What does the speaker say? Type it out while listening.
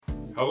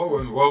Hello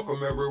and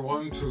welcome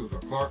everyone to the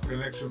Clark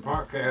Connection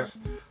Podcast.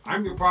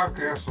 I'm your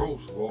podcast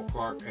host, Walt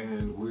Clark,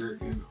 and we're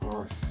in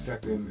our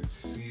second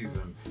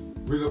season.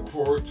 We look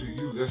forward to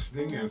you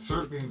listening and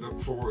certainly look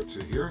forward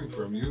to hearing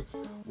from you.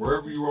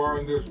 Wherever you are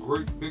in this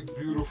great, big,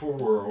 beautiful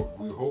world,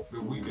 we hope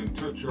that we can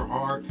touch your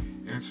heart,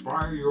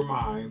 inspire your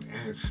mind,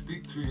 and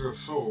speak to your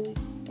soul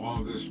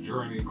on this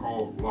journey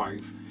called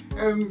life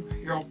and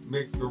help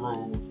make the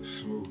road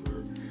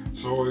smoother.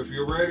 So if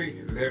you're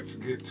ready, let's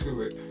get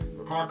to it.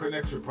 The Clark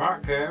Connection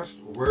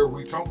Podcast, where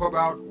we talk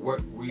about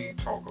what we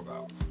talk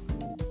about.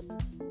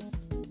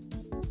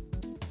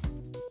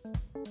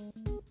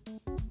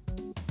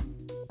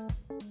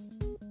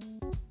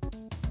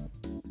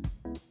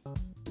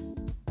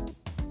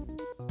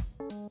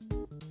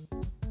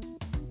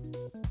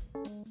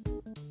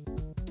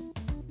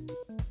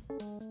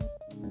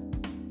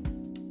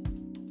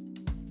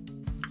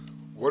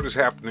 What is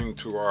happening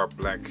to our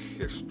black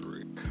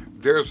history?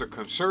 There's a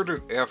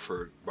concerted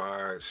effort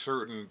by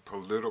certain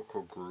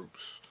political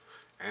groups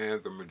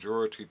and the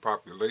majority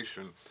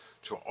population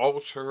to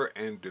alter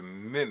and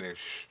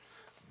diminish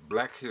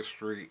black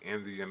history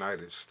in the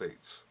United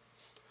States.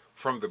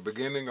 From the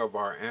beginning of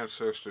our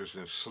ancestors'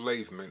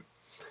 enslavement,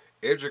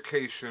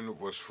 education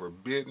was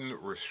forbidden,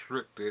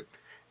 restricted,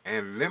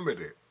 and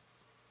limited.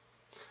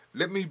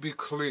 Let me be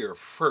clear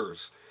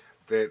first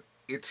that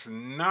it's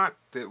not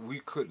that we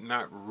could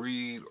not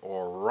read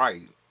or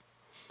write,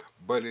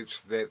 but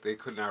it's that they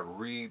could not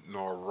read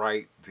nor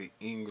write the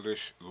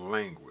English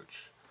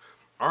language.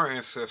 Our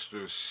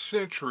ancestors,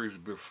 centuries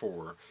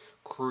before,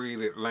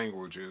 created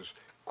languages,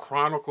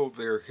 chronicled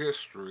their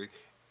history,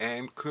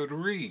 and could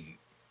read.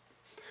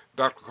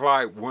 Dr.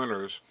 Clyde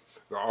Winters,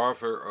 the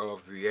author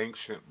of The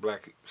Ancient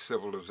Black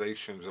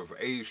Civilizations of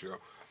Asia,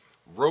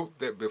 wrote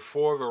that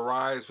before the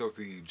rise of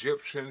the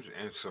Egyptians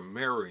and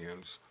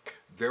Sumerians,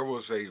 there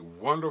was a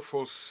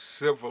wonderful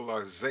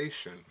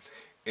civilization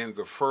in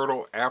the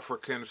fertile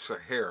African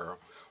Sahara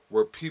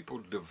where people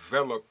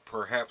developed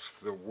perhaps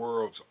the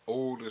world's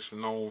oldest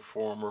known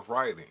form of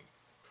writing.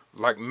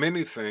 Like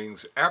many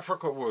things,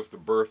 Africa was the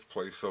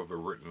birthplace of the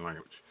written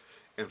language.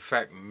 In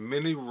fact,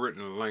 many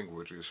written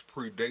languages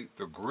predate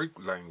the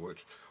Greek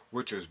language,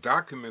 which is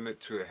documented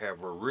to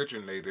have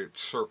originated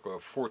circa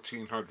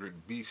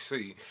 1400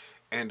 BC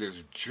and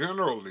is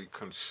generally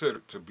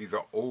considered to be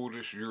the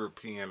oldest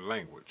European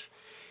language.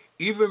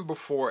 Even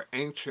before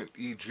ancient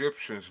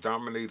Egyptians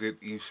dominated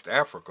East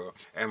Africa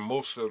and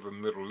most of the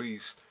Middle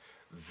East,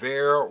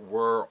 there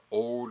were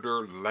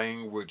older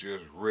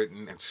languages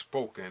written and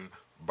spoken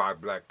by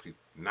black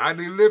people, not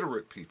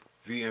illiterate people.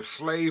 The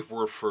enslaved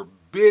were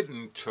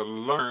forbidden to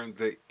learn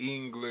the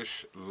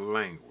English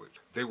language.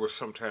 They were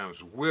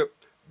sometimes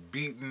whipped,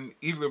 beaten,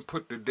 even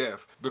put to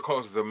death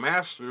because the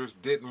masters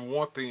didn't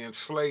want the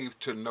enslaved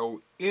to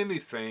know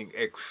anything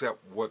except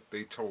what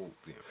they told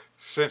them.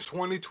 Since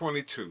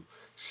 2022,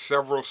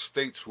 several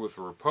states with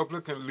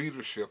Republican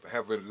leadership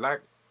have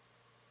enacted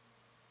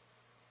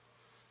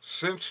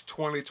Since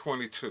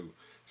 2022,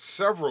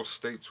 several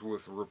states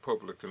with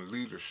Republican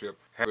leadership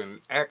have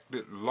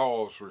enacted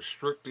laws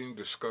restricting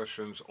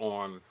discussions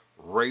on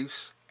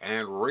race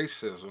and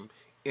racism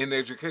in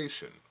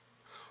education.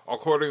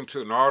 According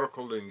to an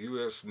article in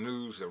U.S.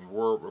 News and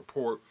World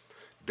Report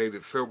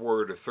dated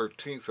February the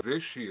 13th of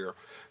this year,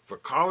 the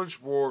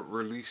College Board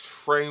released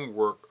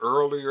framework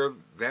earlier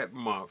that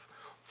month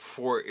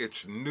for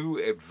its new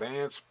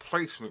advanced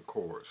placement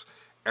course,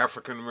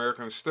 African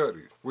American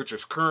Studies, which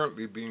is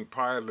currently being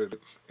piloted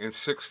in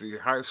 60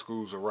 high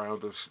schools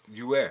around the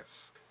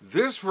U.S.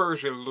 This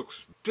version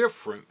looks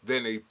different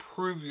than a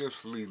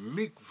previously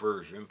leaked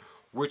version,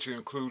 which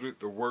included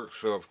the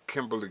works of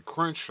Kimberly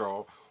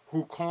Crenshaw,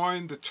 who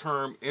coined the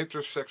term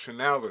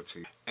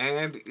intersectionality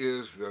and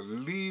is the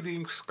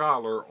leading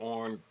scholar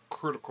on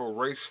critical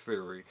race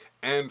theory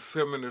and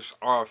feminist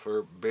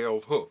author Bell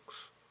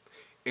Hooks.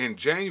 In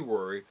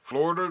January,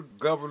 Florida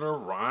Governor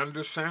Ron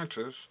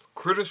DeSantis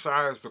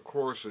criticized the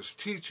course's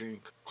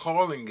teaching,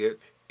 calling it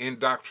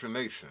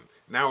indoctrination.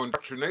 Now,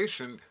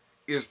 indoctrination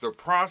is the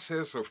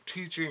process of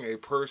teaching a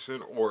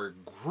person or a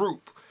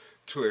group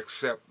to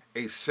accept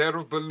a set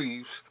of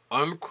beliefs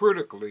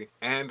uncritically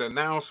and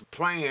announce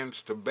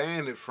plans to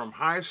ban it from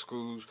high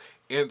schools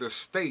in the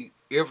state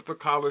if the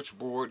College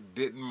Board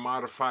didn't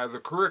modify the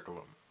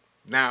curriculum.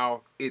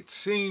 Now, it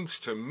seems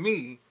to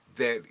me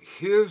that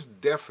his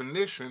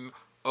definition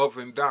of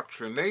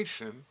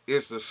indoctrination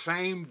is the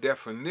same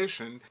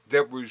definition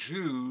that was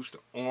used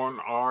on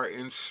our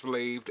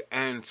enslaved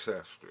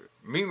ancestors.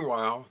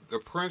 Meanwhile, the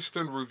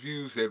Princeton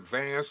Review's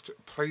Advanced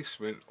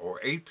Placement, or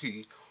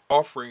AP,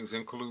 offerings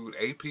include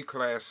AP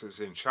classes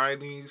in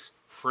Chinese,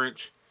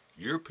 French,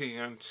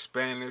 European,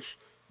 Spanish,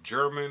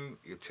 German,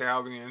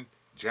 Italian,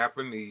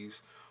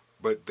 Japanese,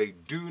 but they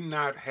do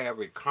not have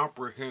a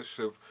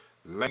comprehensive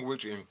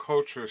language and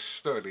culture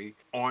study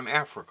on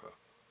Africa.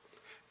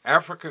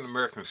 African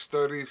American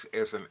Studies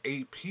as an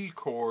AP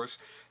course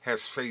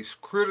has faced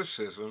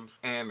criticisms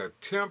and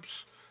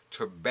attempts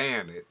to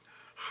ban it,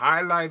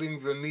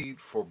 highlighting the need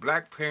for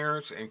black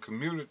parents and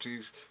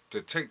communities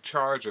to take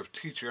charge of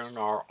teaching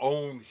our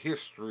own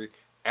history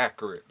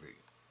accurately.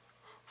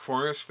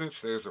 For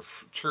instance, there's a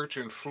church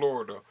in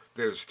Florida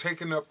that has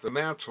taken up the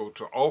mantle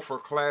to offer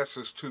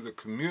classes to the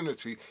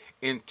community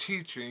in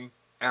teaching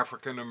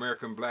African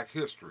American Black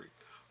history.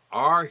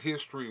 Our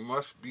history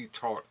must be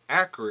taught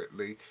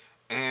accurately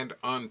and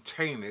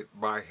untainted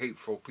by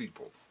hateful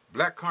people.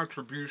 Black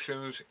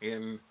contributions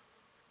in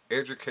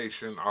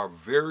education are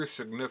very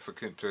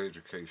significant to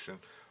education,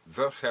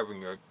 thus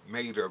having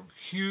made a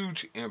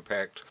huge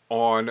impact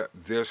on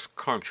this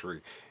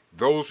country.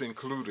 Those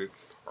included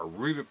are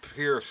Rita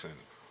Pearson,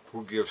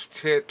 who gives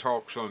TED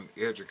Talks on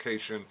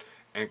education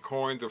and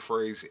coined the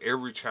phrase,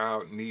 "Every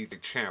child needs a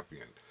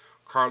champion."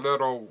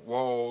 Carletta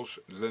Walls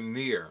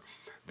Lanier,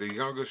 the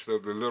youngest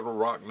of the Little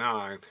Rock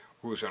Nine,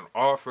 who is an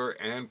author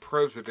and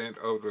president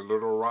of the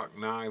Little Rock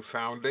Nine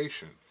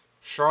Foundation.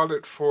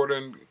 Charlotte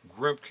Forden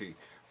Grimke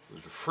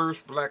was the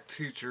first black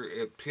teacher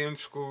at Penn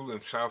School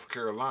in South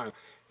Carolina,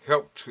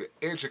 helped to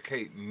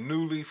educate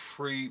newly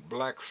freed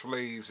black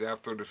slaves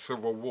after the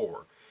Civil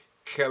War.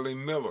 Kelly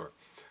Miller,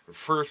 the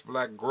first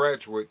black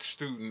graduate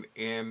student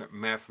in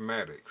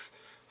mathematics.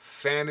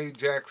 Fannie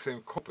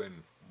Jackson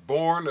Copen,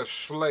 born a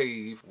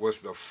slave,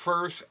 was the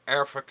first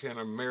African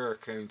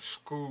American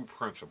school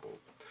principal.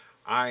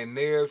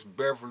 Inez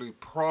Beverly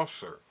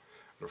Prosser,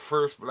 the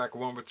first black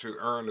woman to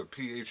earn a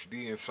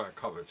PhD in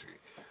psychology.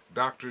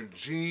 Dr.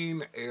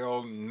 Jean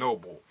L.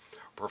 Noble,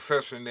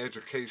 professor in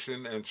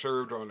education and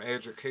served on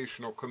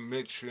educational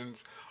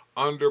commissions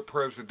under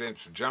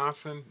Presidents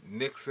Johnson,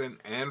 Nixon,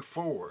 and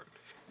Ford.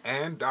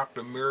 And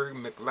Dr. Mary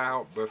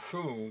McLeod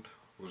Bethune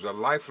was a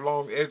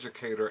lifelong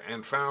educator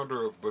and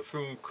founder of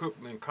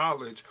Bethune-Cookman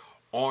College,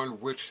 on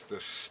which the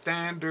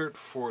standard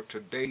for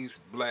today's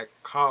black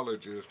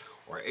colleges,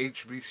 or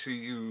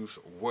HBCUs,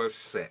 was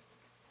set.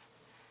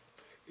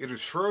 It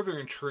is further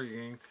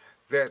intriguing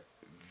that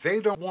they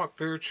don't want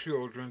their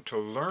children to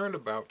learn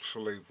about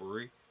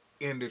slavery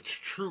in its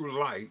true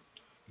light,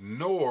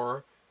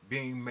 nor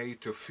being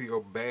made to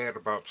feel bad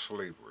about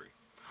slavery.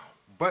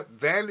 But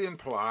that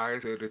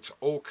implies that it's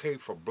okay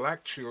for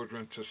black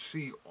children to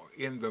see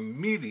in the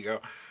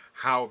media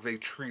how they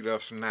treat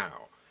us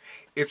now.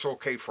 It's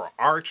okay for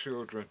our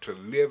children to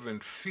live in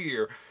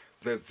fear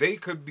that they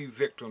could be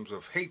victims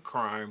of hate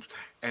crimes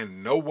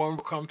and no one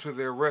will come to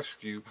their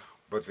rescue,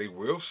 but they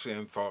will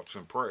send thoughts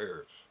and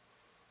prayers.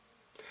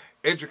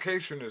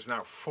 Education is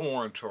not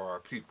foreign to our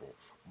people,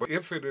 but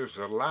if it is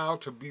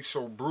allowed to be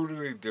so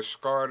brutally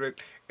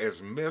discarded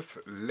as myth,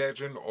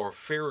 legend, or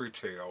fairy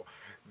tale,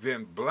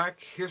 then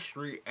black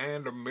history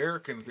and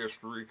American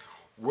history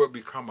will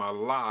become a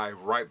lie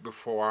right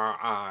before our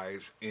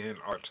eyes in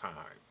our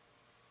time.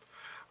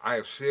 I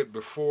have said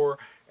before,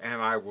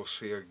 and I will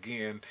say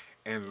again,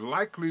 and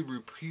likely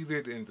repeat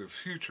it in the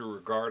future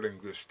regarding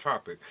this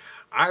topic,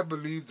 I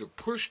believe the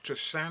push to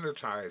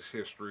sanitize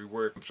history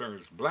where it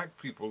concerns black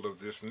people of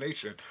this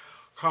nation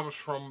comes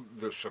from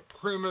the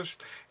supremacists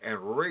and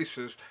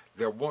racists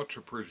that want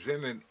to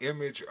present an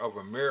image of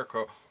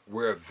America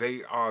where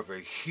they are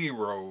the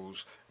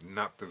heroes,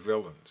 not the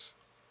villains.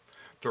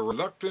 The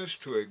reluctance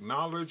to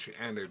acknowledge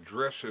and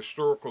address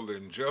historical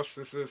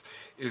injustices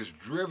is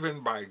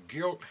driven by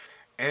guilt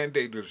and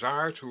a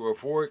desire to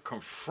avoid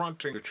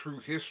confronting the true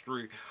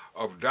history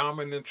of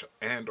dominance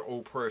and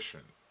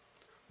oppression.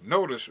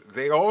 Notice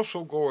they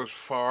also go as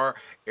far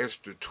as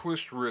to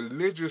twist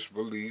religious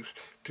beliefs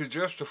to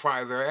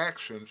justify their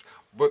actions,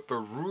 but the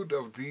root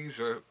of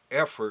these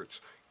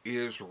efforts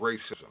is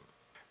racism.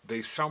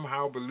 They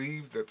somehow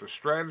believe that the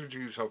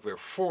strategies of their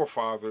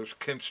forefathers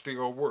can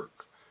still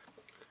work.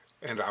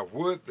 And I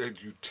would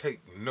that you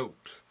take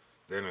note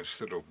that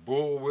instead of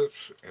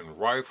bullwhips and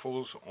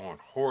rifles on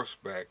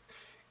horseback,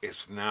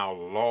 it's now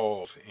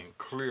laws and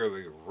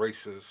clearly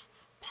racist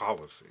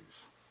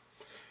policies.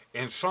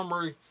 In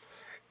summary,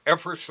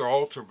 efforts to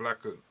alter black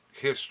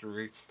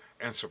history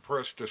and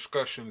suppress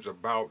discussions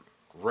about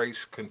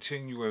race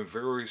continue in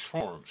various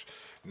forms,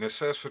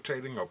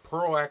 necessitating a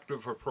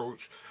proactive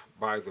approach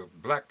by the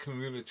black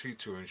community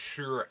to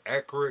ensure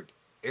accurate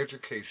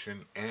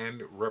education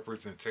and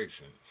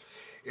representation.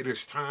 It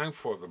is time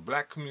for the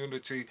black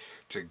community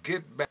to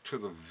get back to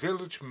the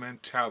village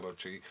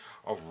mentality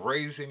of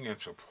raising and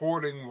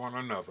supporting one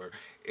another,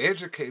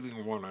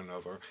 educating one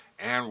another,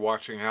 and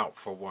watching out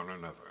for one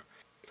another.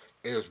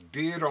 As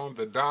did on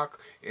the dock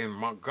in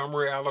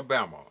Montgomery,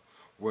 Alabama,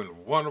 when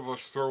one of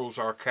us throws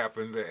our cap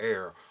in the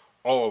air,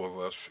 all of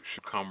us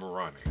should come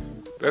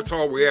running. That's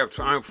all we have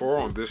time for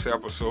on this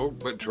episode,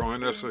 but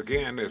join us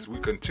again as we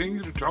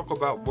continue to talk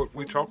about what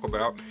we talk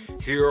about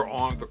here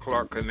on the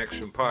Clark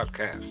Connection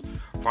podcast.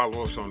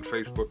 Follow us on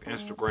Facebook,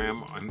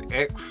 Instagram, on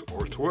X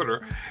or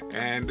Twitter,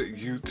 and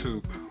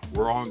YouTube.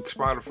 We're on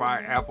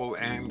Spotify, Apple,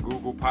 and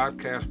Google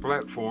podcast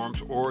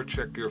platforms, or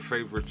check your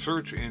favorite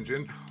search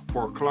engine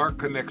for Clark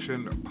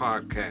Connection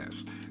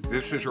podcast.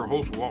 This is your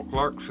host, Walt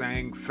Clark,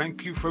 saying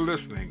thank you for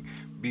listening.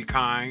 Be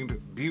kind,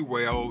 be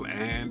well,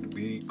 and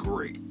be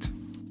great.